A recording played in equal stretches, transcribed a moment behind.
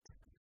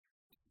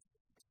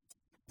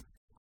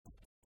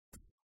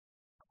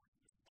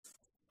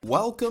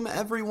Welcome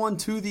everyone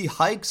to the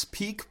Hikes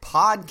Peak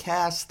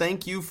podcast.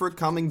 Thank you for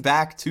coming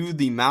back to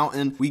the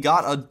mountain. We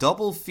got a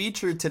double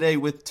feature today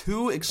with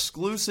two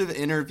exclusive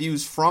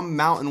interviews from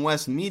Mountain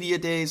West Media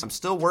Days. I'm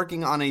still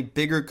working on a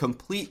bigger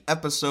complete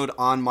episode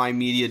on my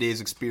Media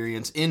Days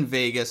experience in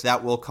Vegas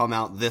that will come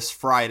out this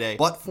Friday.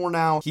 But for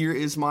now, here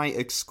is my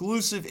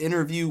exclusive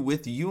interview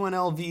with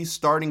UNLV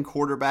starting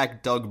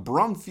quarterback Doug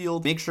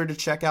Brumfield. Make sure to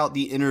check out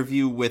the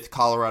interview with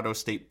Colorado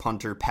State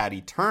punter Paddy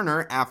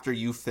Turner after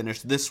you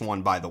finish this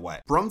one, by the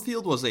way.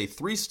 Brumfield was a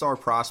 3-star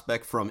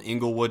prospect from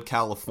Inglewood,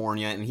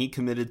 California, and he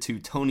committed to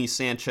Tony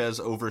Sanchez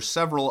over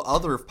several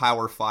other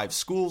Power 5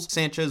 schools.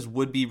 Sanchez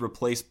would be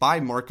replaced by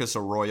Marcus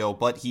Arroyo,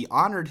 but he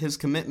honored his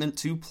commitment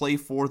to play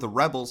for the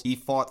Rebels. He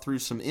fought through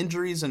some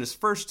injuries in his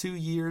first 2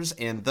 years,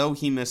 and though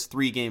he missed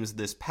 3 games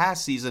this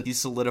past season, he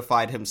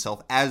solidified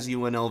himself as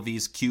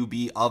UNLV's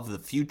QB of the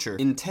future.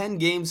 In 10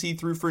 games, he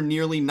threw for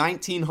nearly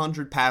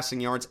 1,900 passing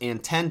yards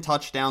and 10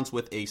 touchdowns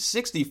with a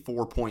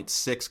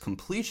 64.6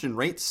 completion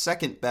rate,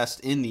 second best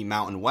in the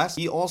Mountain West.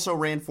 He also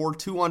ran for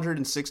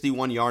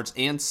 261 yards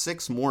and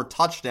 6 more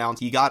touchdowns.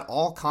 He got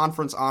all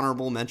conference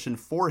honorable mention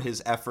for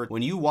his effort.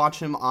 When you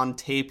watch him on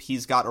tape,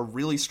 he's got a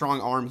really strong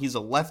arm. He's a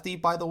lefty,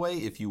 by the way,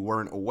 if you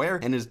weren't aware,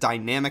 and is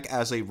dynamic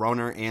as a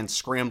runner and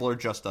scrambler.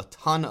 Just a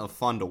ton of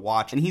fun to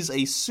watch. And he's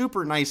a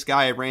super nice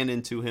guy. I ran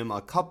into him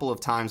a couple of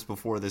times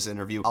before this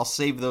interview. I'll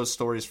save those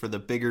stories for the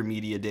bigger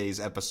Media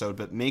Days episode,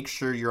 but make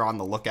sure you're on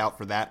the lookout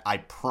for that. I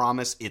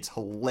promise it's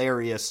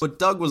hilarious. But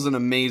Doug was an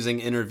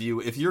amazing interview.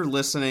 If you're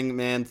listening,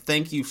 man,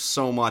 thank you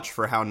so much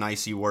for how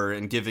nice you were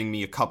and giving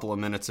me a couple of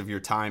minutes of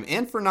your time,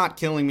 and for not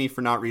killing me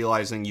for not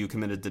realizing you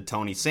committed to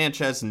Tony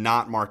Sanchez,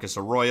 not Marcus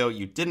Arroyo.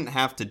 You didn't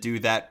have to do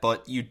that,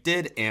 but you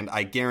did, and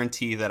I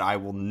guarantee that I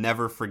will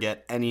never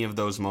forget any of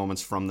those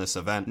moments from this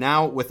event.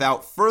 Now,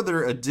 without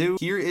further ado,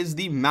 here is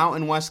the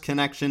Mountain West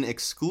Connection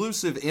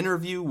exclusive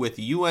interview with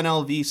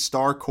UNLV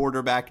star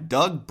quarterback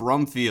Doug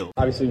Brumfield.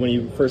 Obviously, when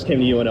you first came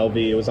to UNLV,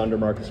 it was under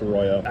Marcus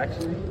Arroyo.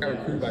 Actually, I got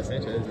recruited by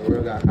Sanchez.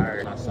 Arroyo got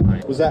hired. I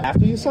signed. Was that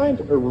after you signed,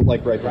 or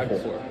like right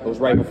before? It was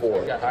right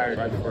before. I got hired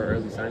right before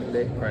early signing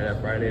day, probably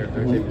that Friday or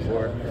Thursday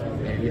before.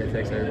 And he had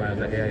texted everybody, I was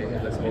like, hey,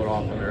 let's hold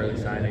off on the early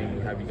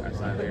signing, have you guys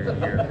sign later in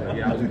the year. But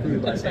yeah, I was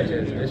recruited by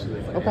Sanchez initially.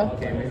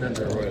 Okay. Came in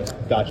under Arroyo.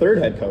 Gotcha. Third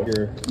head coach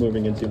you're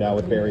moving into now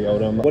with Barry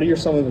Odom. What are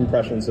some of the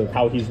impressions of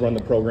how he's run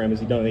the program? Has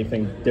he done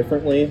anything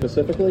differently,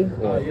 specifically?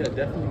 Yeah,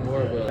 definitely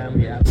more of a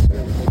family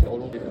atmosphere with Coach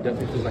Odom. It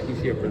definitely feels like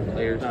he's here for the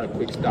players, not a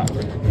quick stop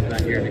for him. He's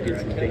not here to get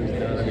some things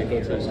done and go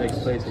to the next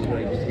place. He's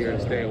really just here to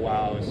stay a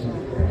while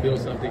and build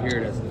something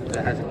here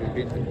that hasn't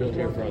been built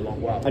here for a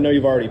long while. I know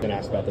you've already been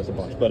asked about this a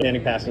bunch, but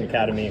Manning Passing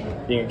Academy,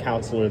 being a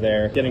counselor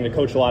there, getting to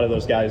coach a lot of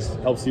those guys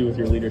helps you with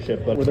your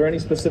leadership. But were there any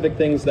specific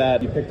things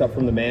that you picked up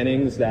from the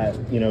Mannings that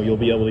you'll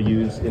be able to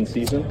use in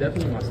season?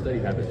 Definitely my study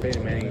habits.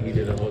 Peyton Manning, he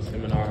did a whole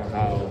seminar on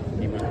how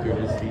he went through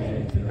his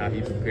seasons and how he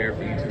prepared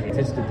for each of them.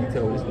 Attention to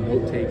detail, his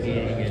note taking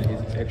and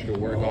his extra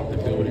work off the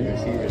field and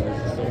receivers.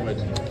 There's just so much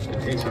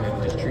attention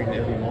and just treating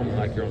every moment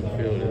like you're on the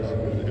field.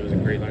 It was a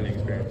great learning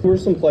experience. Who were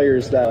some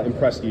players that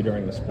impressed you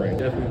during the spring?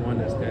 Definitely one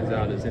that stands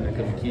out is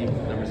Nika McKee,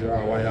 number 0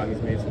 wideout.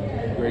 He's made some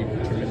great,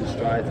 tremendous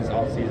strides this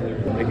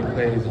offseason, making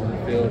plays on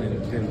the field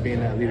and being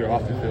that leader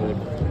off the field.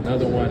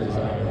 Another one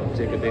is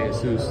Jacob De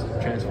Jesus,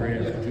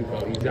 transferring from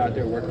JUCO. He's out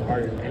there working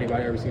harder than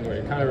anybody ever seen.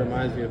 It kind of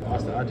reminds me of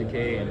Austin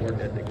Ajike and work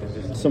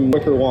ethic. Some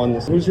quicker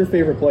ones. Who's your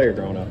favorite player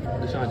growing up?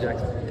 Deshaun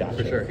Jackson, gotcha.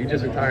 For sure. He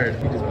just retired.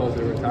 He just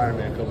posted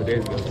retirement a couple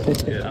days ago.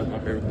 So, yeah, that was my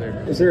favorite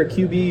player. Is there a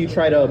QB you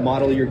try to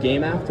model your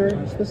game after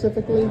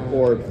specifically,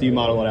 or do you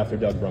model it after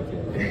Doug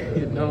Brumfield?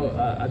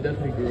 I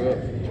definitely grew up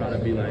trying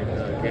to be like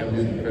Cam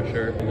Newton for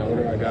sure. The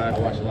older I got, I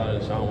watched a lot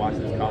of Deshaun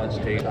Watson's college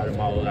tape, try to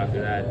model it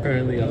after that.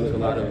 Currently, I look a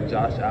lot of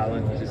Josh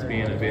Allen, just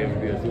being able to be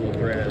a dual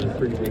threat, a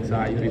pretty big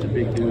size. He's a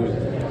big dude,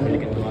 but he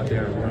can go out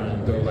there and run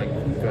and throw like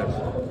the best.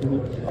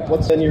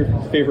 What's been your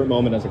favorite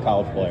moment as a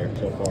college player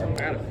so far? I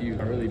got a few.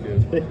 I really do.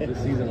 This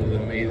season was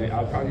amazing.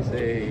 I'll probably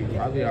say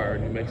our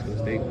New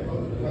Mexico State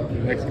win.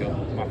 New Mexico,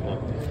 my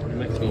fault. New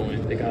Mexico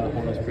win. They got up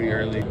on us pretty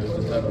early. It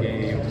was a tough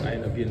game. I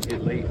ended up getting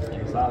hit late on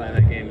the sideline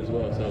that game as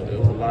well. So there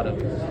was a lot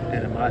of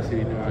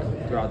animosity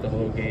throughout the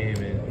whole game,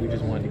 and we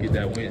just wanted to get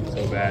that win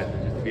so bad.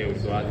 And just to be able to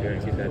go out there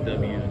and get that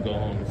W and go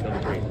home and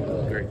celebrate. It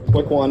was great.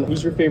 Quick one.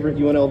 Who's your favorite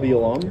UNLV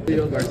alum?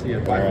 Julio Garcia,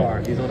 by far.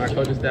 He's on our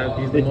coaching staff.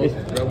 He's the most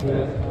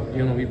rebel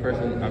UNLV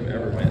person I've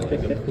ever met.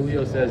 Like, if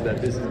Julio says that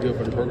this is good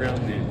for the program,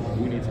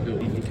 then we need to do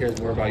it. He cares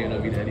more about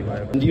UNLV than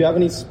anybody. Do you have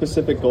any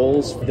specific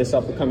goals for this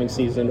upcoming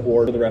season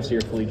or for the rest of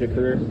your collegiate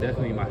career?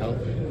 Definitely my health.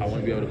 I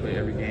want to be able to play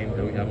every game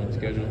that we have on the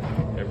schedule,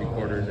 every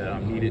quarter that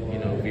I'm needed.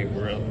 If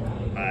we're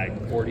up by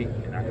 40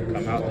 and I can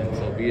come out, then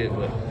so be it.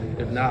 But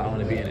If not, I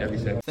want to be in every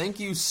segment. Thank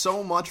you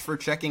so much for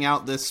checking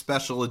out this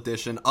special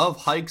edition of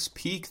Hikes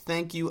Peak.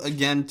 Thank you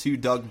again to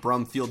Doug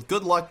Brumfield.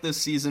 Good luck this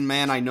season,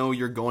 man. I know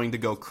you're going to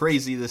go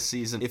crazy this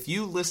season. If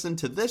you listened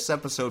to this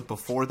episode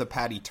before the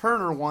Paddy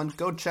Turner one,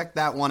 go check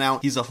that one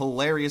out. He's a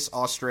hilarious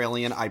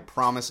Australian. I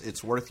promise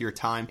it's worth your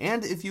time.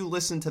 And if you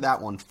listened to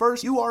that one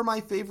first, you are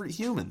my favorite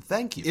human.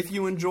 Thank you. If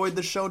you enjoyed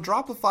the show,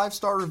 drop a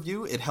 5-star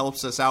review. It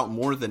helps us out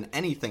more than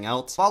anything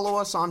else. Follow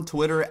us on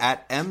Twitter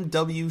at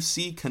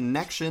MWC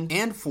Connection.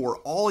 And for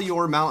all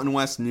your Mountain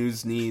West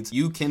news needs,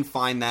 you can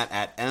find that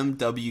at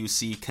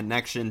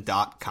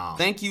MWCconnection.com.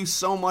 Thank you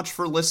so much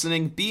for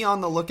listening. Be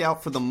on the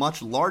lookout for the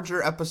much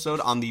larger episode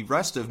on the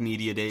rest of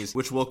Media Days,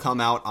 which will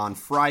come out on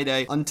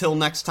Friday. Until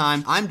next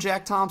time, I'm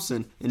Jack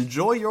Thompson.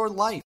 Enjoy your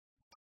life.